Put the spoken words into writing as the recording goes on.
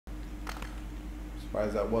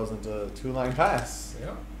Surprised that wasn't a two-line pass.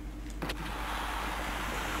 Yep.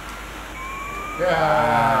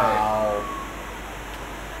 Wow.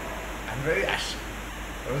 Andrei Yash.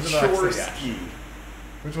 That was an Alexei Yash. Shorsky.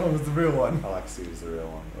 Which one was the real one? Alexei was the real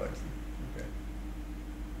one. Alexei. Okay.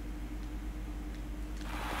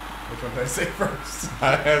 Which one did I say first?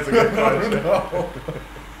 That's a good question. No.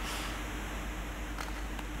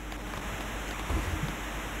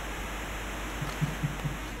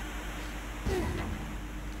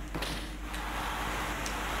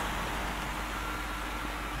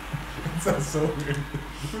 That's so weird.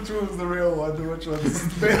 Which one was the real one and which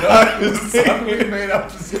one's made up? Somebody made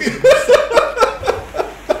up the skins.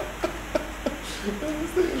 I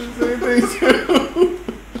was thinking the same thing too.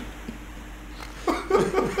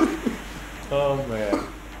 Oh man.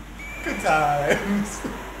 Good times.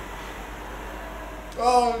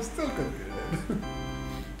 Oh, I'm still good.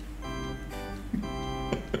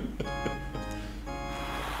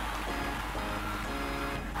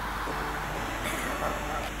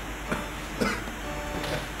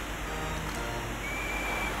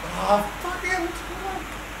 Oh, fucking fuck.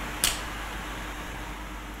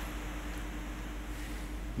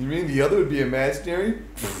 You mean the other would be imaginary?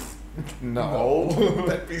 No.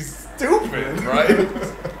 That'd be stupid, right?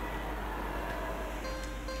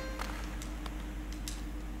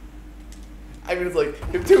 I mean, it's like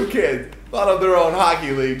if two kids thought of their own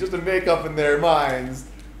hockey league just to make up in their minds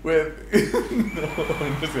with. No,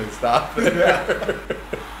 I'm just gonna stop there. Yeah.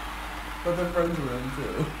 But their friends were in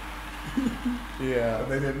too. Yeah. But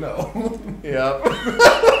they didn't know. Yep.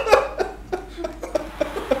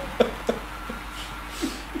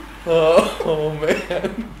 Oh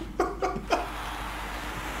man.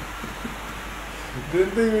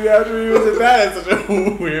 Didn't think we'd have to revisit that. It's such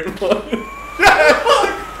a weird one.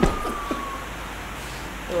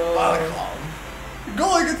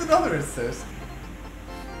 Goalie gets another assist.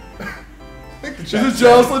 I think the Is chat it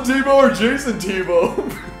Jocelyn Tebow or Jason Tebow?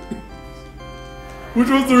 Which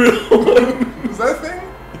was the real one? Was that a thing?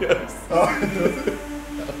 Yes. Oh, was it?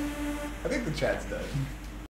 I think the chat's done.